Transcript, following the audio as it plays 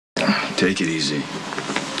Take it easy.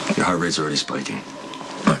 Your heart rate's already spiking.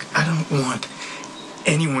 Look, I don't want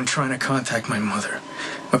anyone trying to contact my mother.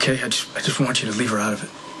 Okay? I just want you to leave her out of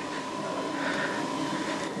it.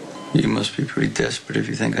 You must be pretty desperate if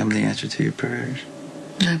you think I'm the answer to your prayers.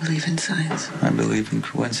 I believe in science. I believe in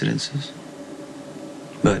coincidences.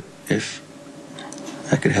 But if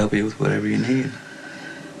I could help you with whatever you need,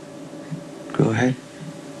 go ahead.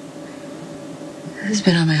 This has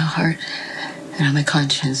been on my heart and on my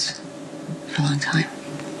conscience for a long time.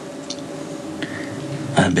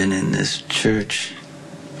 I've been in this church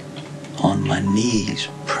on my knees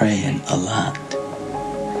praying a lot.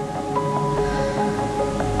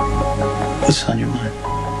 What's on your mind?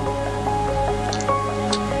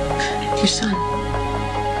 Your son.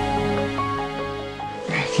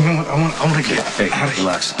 You know what? I want to get... Hey,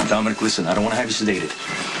 relax. Dominic, listen, I don't want to have you sedated.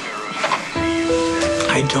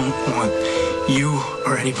 I don't want you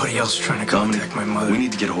or anybody else trying to contact my mother. We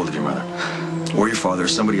need to get a hold of your mother. Or your father, or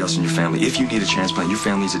somebody else in your family. If you need a transplant, your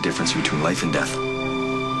family is a difference between life and death.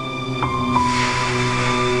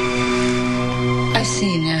 I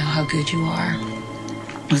see now how good you are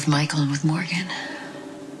with Michael and with Morgan.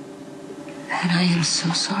 And I am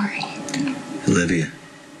so sorry. Olivia,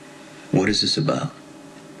 what is this about?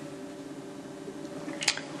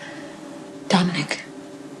 Dominic.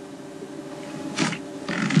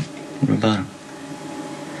 What about him?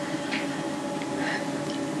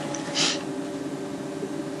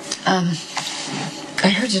 I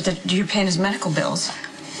heard that you're paying his medical bills.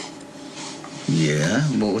 Yeah,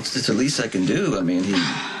 well, what's the least I can do? I mean,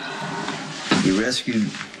 he rescued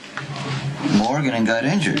Morgan and got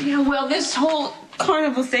injured. Yeah, well, this whole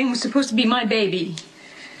Carnival thing was supposed to be my baby.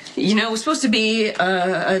 You know, it was supposed to be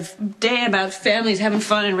a day about families having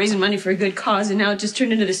fun and raising money for a good cause, and now it just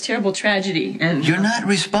turned into this terrible tragedy. And you're not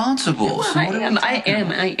responsible. Well, So I am.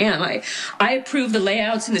 I approve the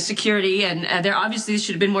layouts and the security, and there obviously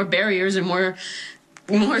should have been more barriers and more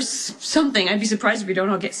something. I'd be surprised if we don't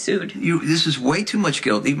all get sued. This is way too much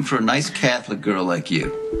guilt, even for a nice Catholic girl like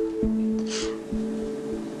you.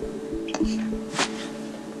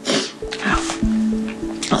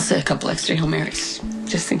 I'll say a couple extra Hail Marys,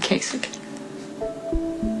 just in case.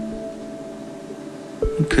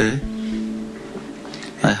 Okay.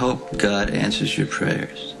 I hope God answers your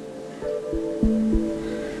prayers.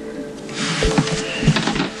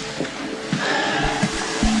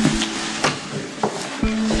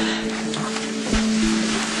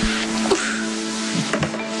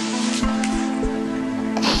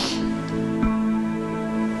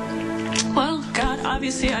 Well, God,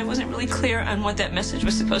 obviously I wasn't really clear on what that message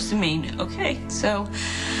was supposed to mean. Okay, so,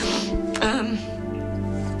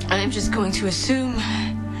 I'm just going to assume,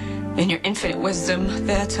 in your infinite wisdom,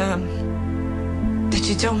 that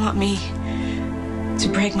you don't want me to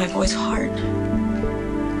break my boy's heart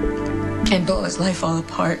and blow his life all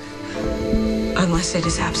apart unless it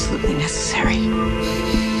is absolutely necessary.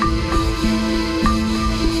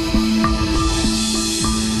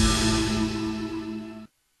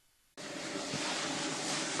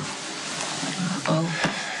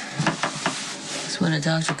 When a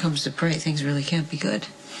doctor comes to pray, things really can't be good.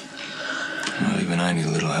 Well, even I need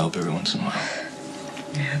a little help every once in a while.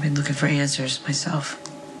 Yeah, I've been looking for answers myself.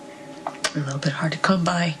 A little bit hard to come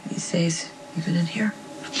by these days, even in here.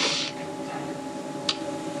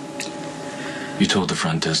 You told the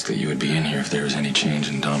front desk that you would be in here if there was any change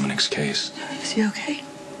in Dominic's case. Is he okay?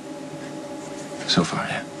 So far,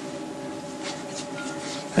 yeah.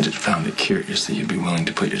 I just found it curious that you'd be willing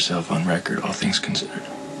to put yourself on record, all things considered.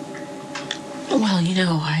 Well, you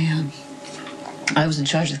know, I was in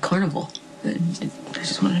charge of the Carnival. I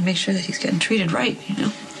just wanted to make sure that he's getting treated right, you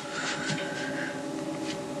know?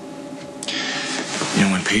 You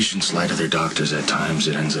know, when patients lie to their doctors at times,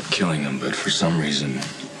 it ends up killing them, but for some reason,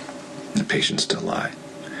 the patients still lie.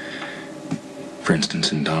 For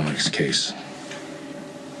instance, in Dominic's case,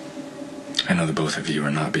 I know the both of you are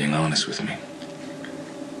not being honest with me.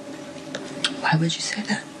 Why would you say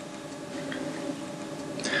that?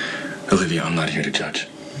 Olivia, I'm not here to judge.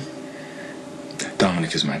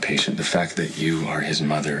 Dominic is my patient. The fact that you are his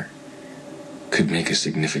mother could make a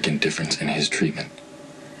significant difference in his treatment.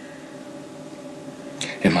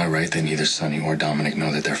 Am I right that neither Sonny or Dominic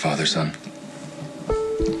know that they're father-son? How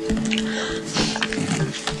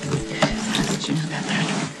did you know that,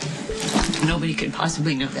 Dad? Nobody could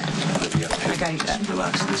possibly know that. Olivia, I got you that.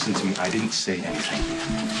 Relax. Listen to me. I didn't say anything.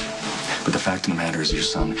 But the fact of the matter is your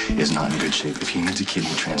son is not in good shape. If he needs a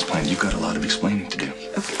kidney transplant, you've got a lot of explaining to do.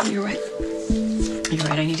 Okay, you're right. You're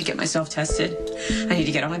right, I need to get myself tested. I need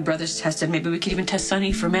to get all my brothers tested. Maybe we could even test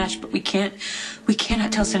Sonny for a match, but we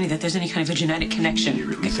cannot tell Sonny that there's any kind of a genetic connection. You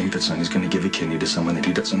really think that Sonny's gonna give a kidney to someone that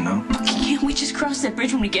he doesn't know? Can't we just cross that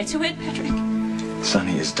bridge when we get to it, Patrick?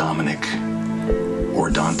 Sonny is Dominic or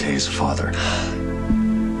Dante's father.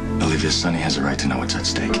 Olivia, Sonny has a right to know what's at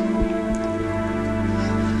stake.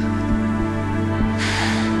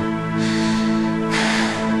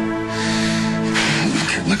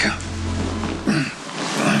 Okay, look out.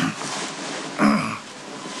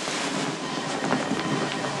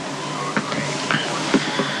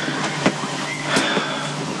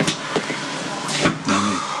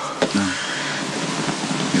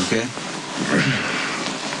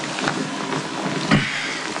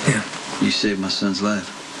 You saved my son's life.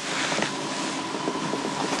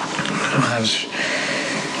 I was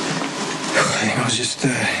just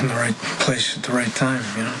in the right place at the right time,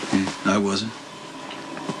 you know? I wasn't.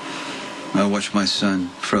 I watched my son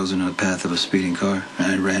frozen in the path of a speeding car,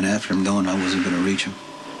 and I ran after him knowing I wasn't going to reach him.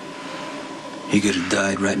 He could have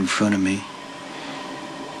died right in front of me.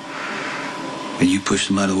 But you pushed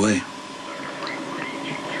him out of the way.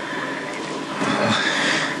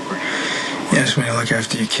 You asked me to look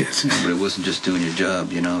after your kids. Yeah, but it wasn't just doing your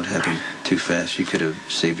job, you know. It happened too fast. You could have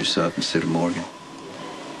saved yourself instead of Morgan.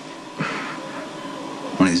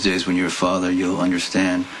 One of these days when you're a father, you'll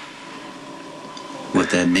understand what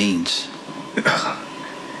that means. Man,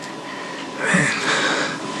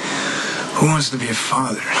 who wants to be a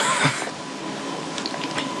father?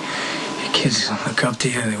 Your kids look up to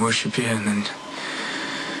you, they worship you, and then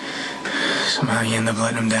somehow you end up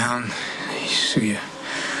letting them down. They sue you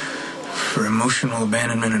for emotional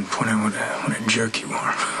abandonment and point out what a jerk you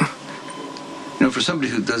are. You know, for somebody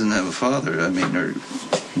who doesn't have a father, I mean, or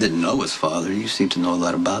didn't know his father, you seem to know a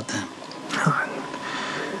lot about them. I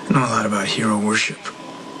know a lot about hero worship.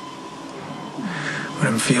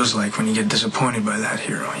 What it feels like when you get disappointed by that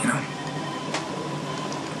hero, you know?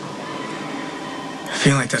 I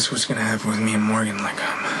feel like that's what's going to happen with me and Morgan, like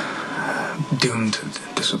I'm doomed to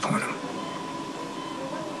disappoint him.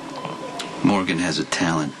 Morgan has a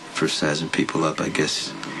talent for sizing people up, I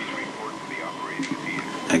guess.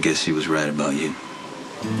 I guess he was right about you.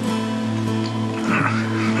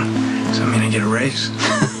 Does that mean I get a raise?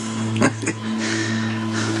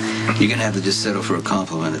 You're gonna have to just settle for a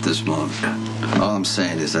compliment at this moment. All I'm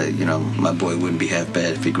saying is that, you know, my boy wouldn't be half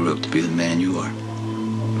bad if he grew up to be the man you are.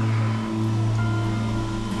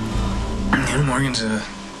 You know, Morgan's a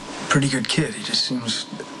pretty good kid. He just seems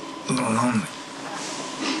a little lonely.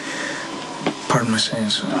 Pardon my saying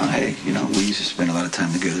so. Oh, hey, you know, we used to spend a lot of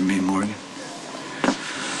time together, me and Morgan.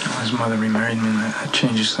 Well, his mother remarried me, and that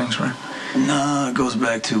changes things, right? No, it goes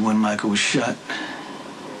back to when Michael was shot.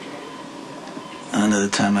 Another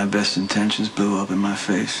time my best intentions blew up in my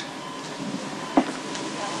face.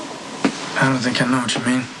 I don't think I know what you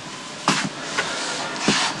mean.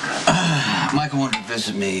 Michael wanted to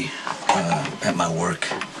visit me at my work.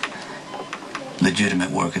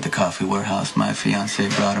 Legitimate work at the coffee warehouse my fiancée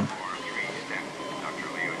brought him.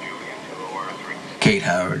 Kate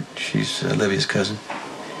Howard, she's Olivia's cousin.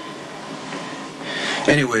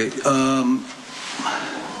 Anyway,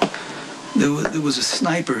 there was a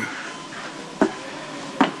sniper.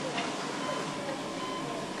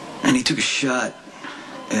 And he took a shot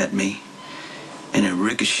at me, and it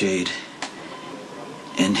ricocheted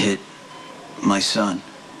and hit my son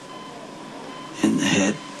in the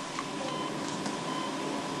head.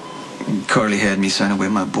 Carly had me sign away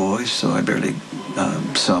my boys, so I barely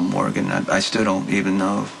saw Morgan. I still don't even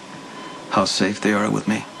know how safe they are with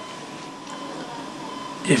me.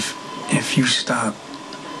 If you stop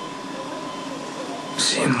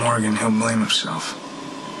seeing Morgan, he'll blame himself.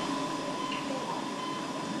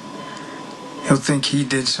 He'll think he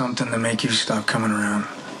did something to make you stop coming around.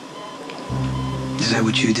 Is that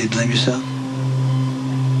what you did, blame yourself?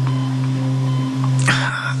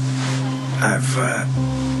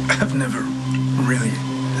 I've never really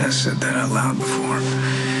said that out loud before.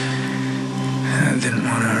 I didn't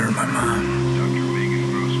want to hurt my mom.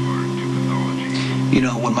 You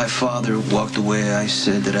know, when my father walked away, I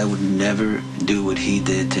said that I would never do what he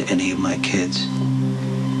did to any of my kids.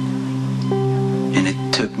 And it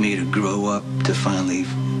took me to grow up to finally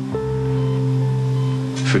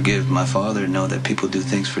forgive my father and know that people do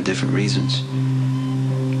things for different reasons.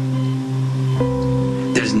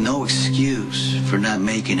 There's no excuse for not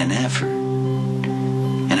making an effort.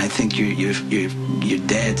 And I think your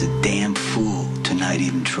dad's a damn fool to not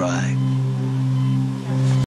even try.